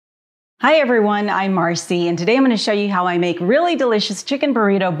Hi everyone, I'm Marcy, and today I'm going to show you how I make really delicious chicken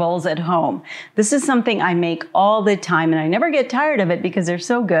burrito bowls at home. This is something I make all the time, and I never get tired of it because they're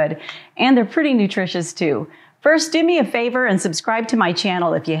so good, and they're pretty nutritious too. First, do me a favor and subscribe to my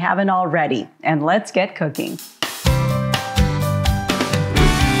channel if you haven't already, and let's get cooking.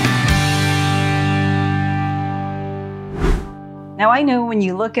 Now I know when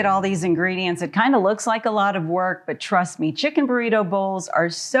you look at all these ingredients, it kind of looks like a lot of work, but trust me, chicken burrito bowls are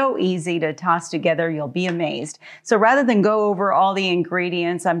so easy to toss together, you'll be amazed. So rather than go over all the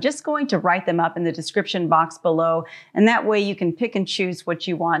ingredients, I'm just going to write them up in the description box below, and that way you can pick and choose what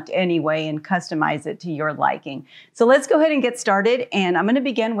you want anyway and customize it to your liking. So let's go ahead and get started, and I'm going to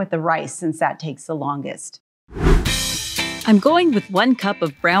begin with the rice since that takes the longest. I'm going with 1 cup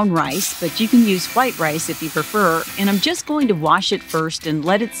of brown rice, but you can use white rice if you prefer, and I'm just going to wash it first and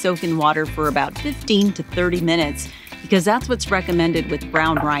let it soak in water for about 15 to 30 minutes because that's what's recommended with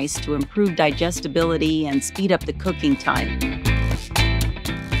brown rice to improve digestibility and speed up the cooking time.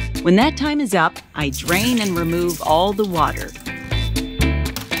 When that time is up, I drain and remove all the water.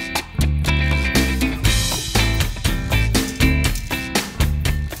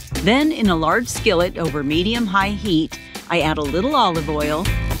 Then in a large skillet over medium-high heat, I add a little olive oil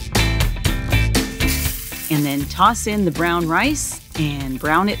and then toss in the brown rice and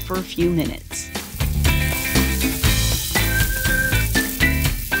brown it for a few minutes.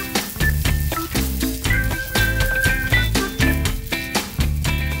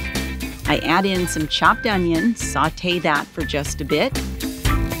 I add in some chopped onion, sauté that for just a bit.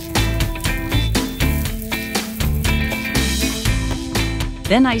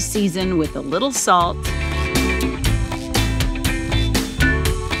 Then I season with a little salt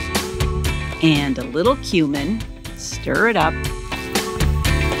and a little cumin, stir it up,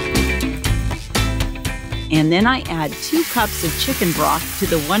 and then I add 2 cups of chicken broth to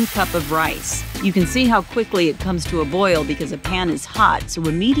the 1 cup of rice. You can see how quickly it comes to a boil because the pan is hot, so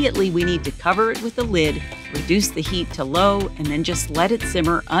immediately we need to cover it with a lid, reduce the heat to low, and then just let it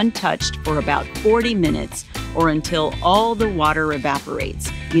simmer untouched for about 40 minutes or until all the water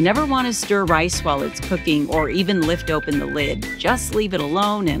evaporates. You never want to stir rice while it's cooking or even lift open the lid. Just leave it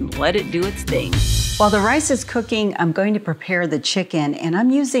alone and let it do its thing. While the rice is cooking, I'm going to prepare the chicken, and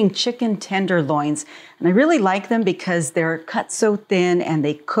I'm using chicken tenderloins, and I really like them because they're cut so thin and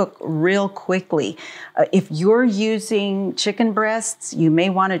they cook real quickly. If you're using chicken breasts, you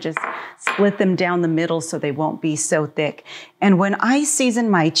may want to just split them down the middle so they won't be so thick. And when I season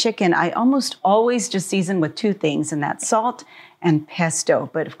my chicken, I almost always just season with 2 things, and that's salt and pesto.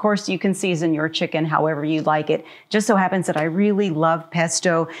 But of course, you can season your chicken however you like it. Just so happens that I really love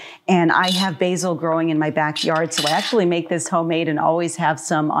pesto, and I have basil growing in my backyard, so I actually make this homemade and always have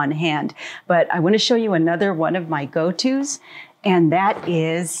some on hand. But I want to show you another one of my go-tos, and that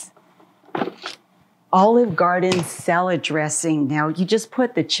is Olive Garden salad dressing. Now, you just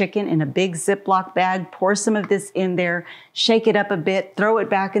put the chicken in a big Ziploc bag, pour some of this in there, shake it up a bit, throw it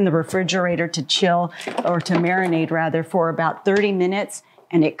back in the refrigerator to chill, or to marinate rather, for about 30 minutes,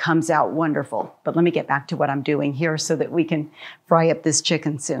 and it comes out wonderful. But let me get back to what I'm doing here so that we can fry up this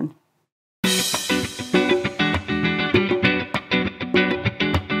chicken soon.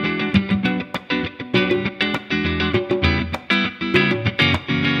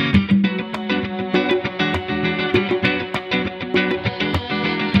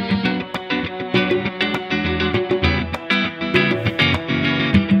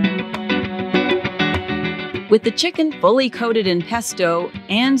 With the chicken fully coated in pesto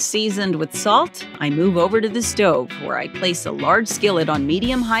and seasoned with salt, I move over to the stove where I place a large skillet on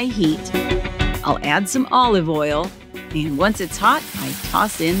medium-high heat. I'll add some olive oil, and once it's hot, I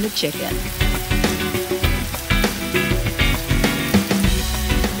toss in the chicken.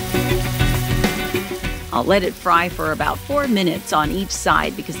 I'll let it fry for about 4 minutes on each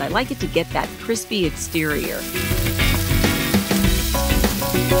side because I like it to get that crispy exterior.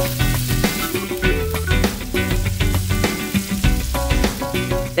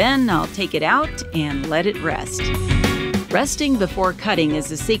 Then I'll take it out and let it rest. Resting before cutting is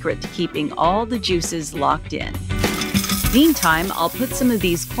the secret to keeping all the juices locked in. Meantime, I'll put some of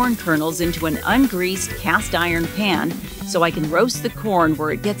these corn kernels into an ungreased cast iron pan so I can roast the corn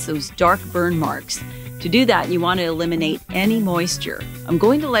where it gets those dark burn marks. To do that, you want to eliminate any moisture. I'm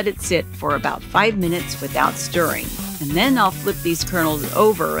going to let it sit for about 5 minutes without stirring, and then I'll flip these kernels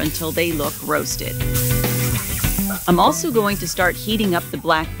over until they look roasted. I'm also going to start heating up the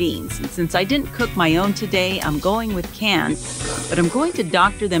black beans, and since I didn't cook my own today, I'm going with canned, but I'm going to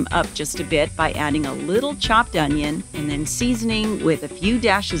doctor them up just a bit by adding a little chopped onion and then seasoning with a few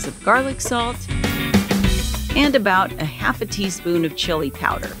dashes of garlic salt and about a half a teaspoon of chili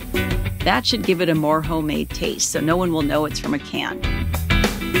powder. That should give it a more homemade taste, so no one will know it's from a can.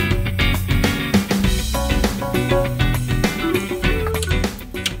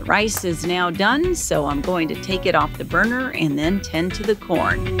 The rice is now done, so I'm going to take it off the burner and then tend to the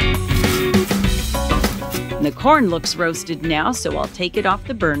corn. And the corn looks roasted now, so I'll take it off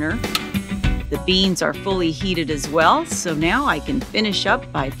the burner. The beans are fully heated as well, so now I can finish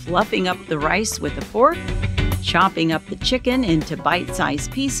up by fluffing up the rice with a fork, chopping up the chicken into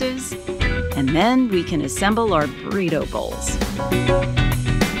bite-sized pieces, and then we can assemble our burrito bowls.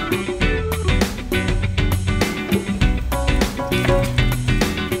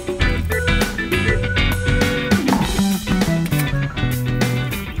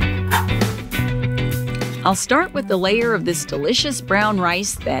 I'll start with the layer of this delicious brown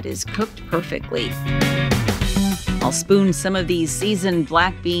rice that is cooked perfectly. I'll spoon some of these seasoned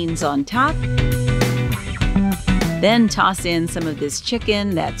black beans on top. Then toss in some of this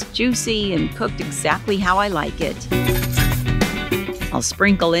chicken that's juicy and cooked exactly how I like it. I'll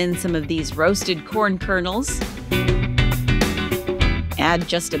sprinkle in some of these roasted corn kernels. Add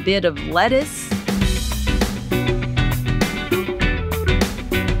just a bit of lettuce,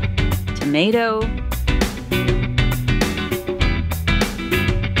 tomato,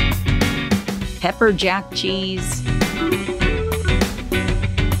 pepper jack cheese,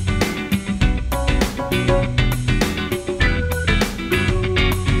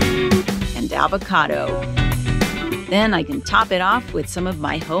 and avocado. Then I can top it off with some of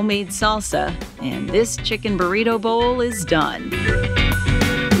my homemade salsa, and this chicken burrito bowl is done.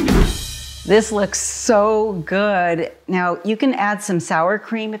 This looks so good. Now, you can add some sour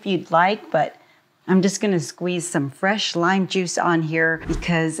cream if you'd like, but I'm just gonna squeeze some fresh lime juice on here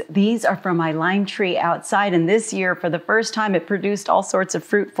because these are from my lime tree outside, and this year, for the first time, it produced all sorts of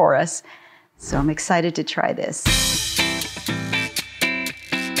fruit for us. So I'm excited to try this.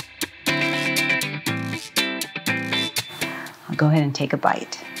 I'll go ahead and take a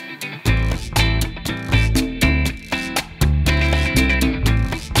bite.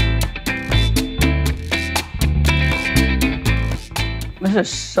 This is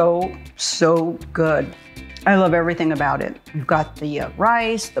so good. I love everything about it. You've got the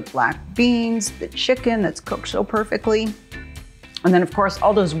rice, the black beans, the chicken that's cooked so perfectly. And then of course,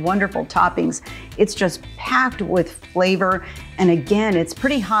 all those wonderful toppings. It's just packed with flavor. And again, it's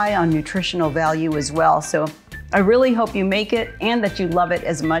pretty high on nutritional value as well. So I really hope you make it and that you love it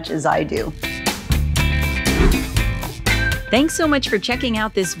as much as I do. Thanks so much for checking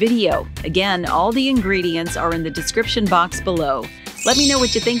out this video. Again, all the ingredients are in the description box below. Let me know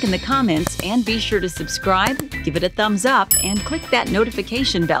what you think in the comments, and be sure to subscribe, give it a thumbs up, and click that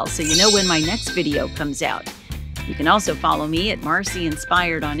notification bell so you know when my next video comes out. You can also follow me at Marcy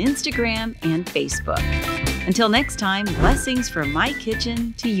Inspired on Instagram and Facebook. Until next time, blessings from my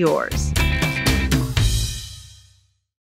kitchen to yours.